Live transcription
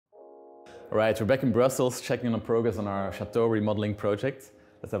All right, we're back in Brussels, checking on progress on our Chateau remodeling project.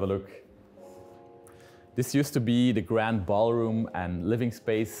 Let's have a look. This used to be the grand ballroom and living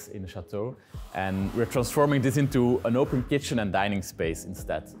space in the Chateau, and we're transforming this into an open kitchen and dining space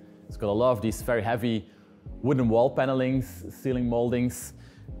instead. It's got a lot of these very heavy wooden wall panelings, ceiling moldings.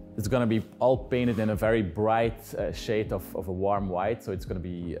 It's going to be all painted in a very bright shade of a warm white, so it's going to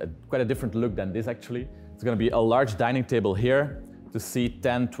be quite a different look than this actually. It's going to be a large dining table here to seat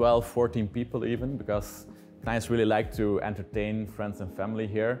 10, 12, 14 people even, because clients really like to entertain friends and family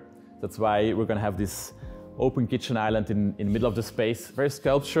here. That's why we're going to have this open kitchen island in the middle of the space, very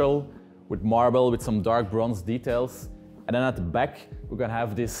sculptural, with marble, with some dark bronze details. And then at the back, we're going to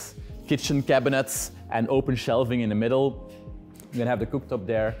have this kitchen cabinets and open shelving in the middle. We're going to have the cooktop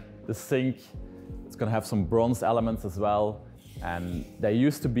there, the sink. It's going to have some bronze elements as well. And there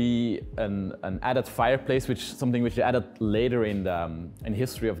used to be an added fireplace, something which they added later in the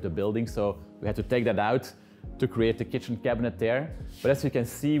history of the building. So we had to take that out to create the kitchen cabinet there. But as you can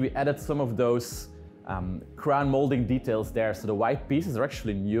see, we added some of those crown molding details there. So the white pieces are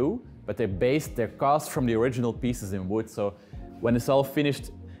actually new, but they're cast from the original pieces in wood. So when it's all finished,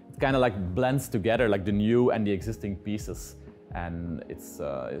 it kind of like blends together, like the new and the existing pieces. And it's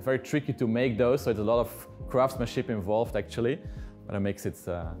very tricky to make those, so it's a lot of craftsmanship involved actually, but it makes it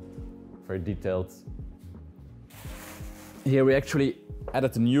very detailed. Here we actually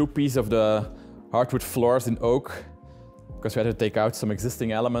added a new piece of the hardwood floors in oak, because we had to take out some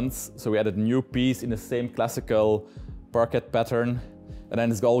existing elements. So we added a new piece in the same classical parquet pattern, and then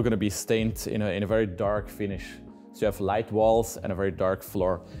it's all going to be stained in a very dark finish. So you have light walls and a very dark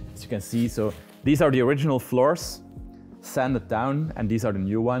floor, as you can see. So these are the original floors, sanded down, and these are the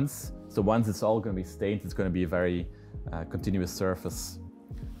new ones. So once it's all going to be stained, it's going to be a very continuous surface.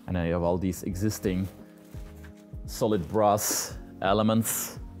 And then you have all these existing solid brass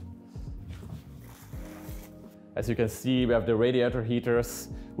elements. As you can see, we have the radiator heaters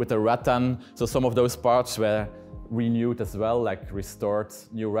with the rattan. So some of those parts were renewed as well, like restored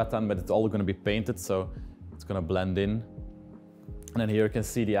new rattan, but it's all going to be painted, so it's going to blend in. And then here you can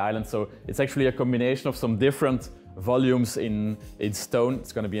see the island. So it's actually a combination of some different volumes in stone.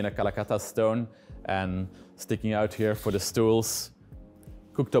 It's going to be in a Calacata stone, and sticking out here for the stools.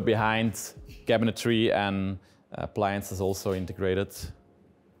 Cooktop behind, cabinetry and appliances also integrated.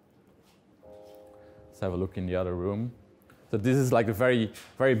 Let's have a look in the other room. So this is like a very,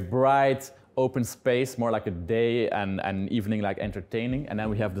 very bright open space, more like a day and evening like entertaining. And then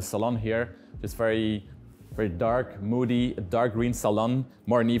we have the salon here, just very, very dark, moody, a dark green salon,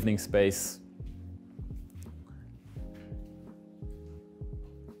 more an evening space.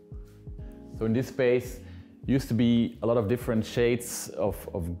 So in this space used to be a lot of different shades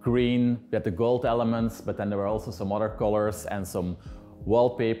of green. We had the gold elements, but then there were also some other colors and some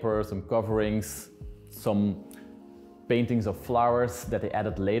wallpaper, some coverings, some paintings of flowers that they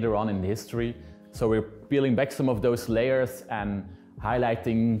added later on in the history. So we're peeling back some of those layers and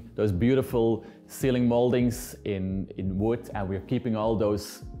highlighting those beautiful ceiling moldings in wood, and we're keeping all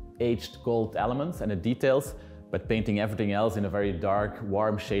those aged gold elements and the details, but painting everything else in a very dark,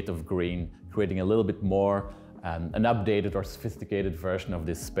 warm shade of green, creating a little bit more an updated or sophisticated version of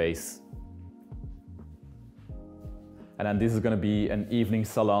this space. And then this is going to be an evening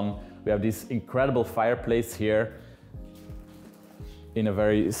salon. We have this incredible fireplace here in a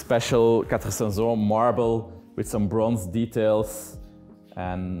very special 400 marble with some bronze details,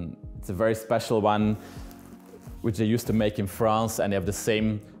 and it's a very special one which they used to make in France, and they have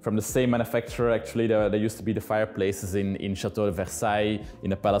from the same manufacturer actually. There used to be the fireplaces in Chateau de Versailles,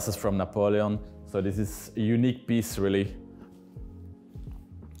 in the palaces from Napoleon. So this is a unique piece really.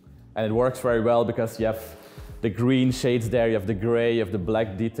 And it works very well because you have the green shades there, you have the gray, you have the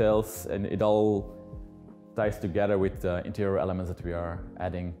black details, and it all ties together with the interior elements that we are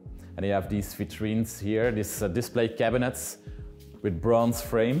adding. And you have these vitrines here, these display cabinets with bronze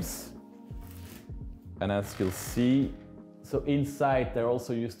frames. And as you'll see, so inside there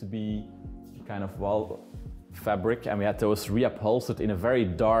also used to be kind of wall fabric, and we had those reupholstered in a very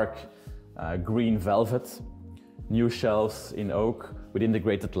dark green velvet. New shelves in oak with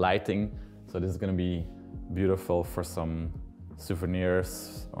integrated lighting. So this is going to be beautiful for some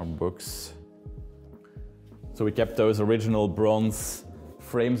souvenirs or books. So we kept those original bronze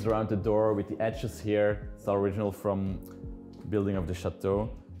frames around the door with the edges here. It's all original from the building of the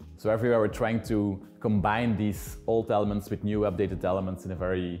Chateau. So everywhere we're trying to combine these old elements with new updated elements in a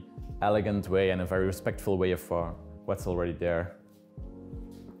very elegant way and a very respectful way for what's already there.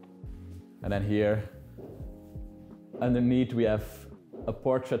 And then here, underneath we have a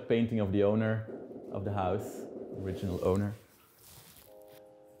portrait painting of the owner of the house, original owner.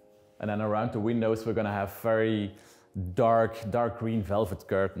 And then around the windows, we're gonna have very dark green velvet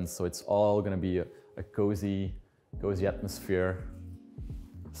curtains. So it's all gonna be a cozy atmosphere.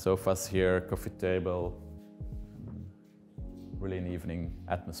 Sofas here, coffee table, really an evening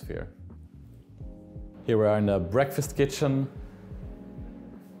atmosphere. Here we are in the breakfast kitchen,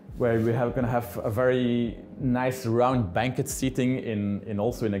 where we are gonna have a very nice round banquet seating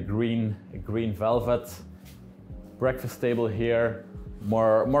also in a green velvet. Breakfast table here,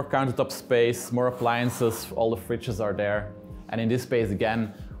 more countertop space, more appliances, all the fridges are there. And in this space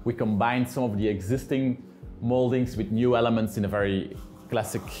again, we combined some of the existing moldings with new elements in a very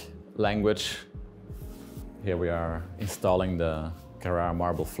classic language. Here we are installing the Carrara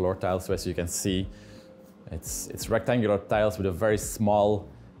marble floor tiles. So as you can see, it's rectangular tiles with a very small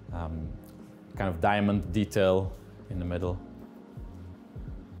kind of diamond detail in the middle.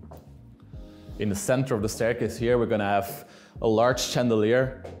 In the center of the staircase here, we're gonna have a large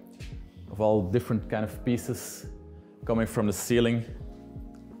chandelier of all different kind of pieces coming from the ceiling.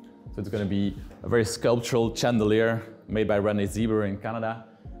 So it's gonna be a very sculptural chandelier made by Renovating in Canada.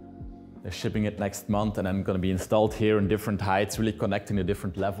 They're shipping it next month and then gonna be installed here in different heights, really connecting the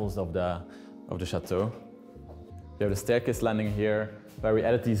different levels of the chateau. We have the staircase landing here, where we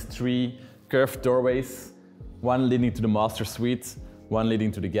added these 3 curved doorways, one leading to the master suite, one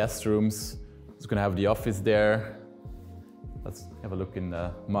leading to the guest rooms. It's gonna have the office there. Let's have a look in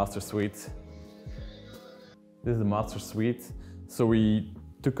the master suite. This is the master suite. So we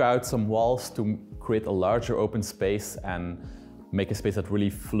took out some walls to create a larger open space and make a space that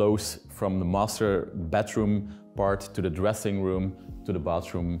really flows from the master bedroom part to the dressing room to the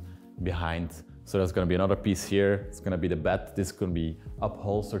bathroom behind. So there's going to be another piece here. It's going to be the bed. This is going to be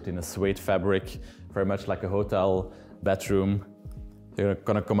upholstered in a suede fabric, very much like a hotel bedroom. They're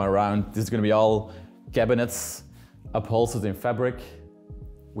going to come around. This is going to be all cabinets upholstered in fabric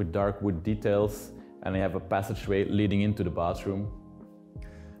with dark wood details, and they have a passageway leading into the bathroom.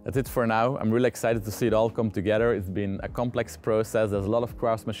 That's it for now. I'm really excited to see it all come together. It's been a complex process. There's a lot of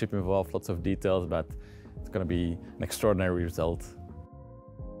craftsmanship involved, lots of details, but it's going to be an extraordinary result.